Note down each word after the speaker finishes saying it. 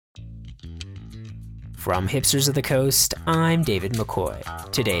From Hipsters of the Coast, I'm David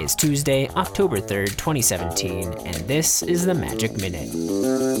McCoy. Today is Tuesday, October 3rd, 2017, and this is the Magic Minute.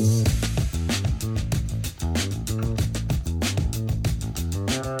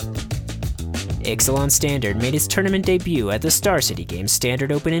 Ixalan Standard made its tournament debut at the Star City Games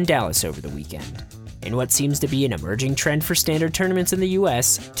Standard Open in Dallas over the weekend. In what seems to be an emerging trend for standard tournaments in the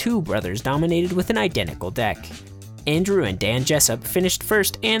US, two brothers dominated with an identical deck. Andrew and Dan Jessup finished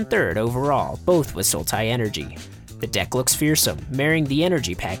first and third overall, both with Sultai energy. The deck looks fearsome, marrying the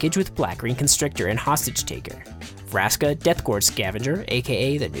energy package with Black-Green Constrictor and Hostage Taker. Vraska, Deathgord Scavenger,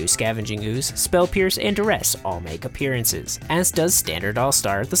 aka the new Scavenging Ooze, Spell Pierce, and Duress all make appearances, as does Standard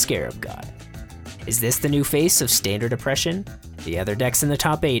All-Star the Scarab God. Is this the new face of Standard Oppression? The other decks in the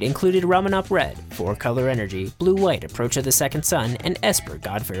top 8 included Ramanop Red, 4-color energy, Blue-White Approach of the Second Sun, and Esper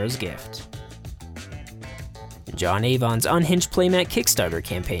Godpharaoh's Gift. John Avon's Unhinged Playmat Kickstarter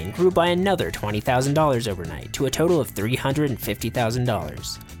campaign grew by another $20,000 overnight to a total of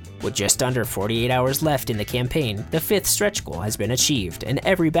 $350,000. With just under 48 hours left in the campaign, the 5th stretch goal has been achieved, and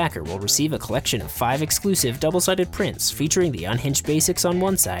every backer will receive a collection of 5 exclusive double-sided prints featuring the Unhinged Basics on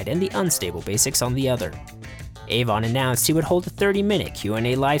one side and the Unstable Basics on the other. Avon announced he would hold a 30-minute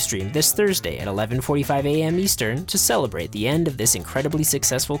Q&A livestream this Thursday at 11:45 a.m. Eastern to celebrate the end of this incredibly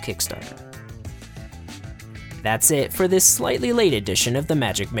successful Kickstarter. That's it for this slightly late edition of the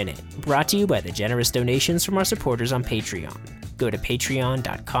Magic Minute, brought to you by the generous donations from our supporters on Patreon. Go to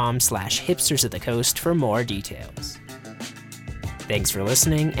patreon.com/hipstersofthecoast for more details. Thanks for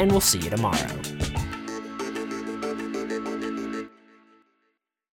listening, and we'll see you tomorrow.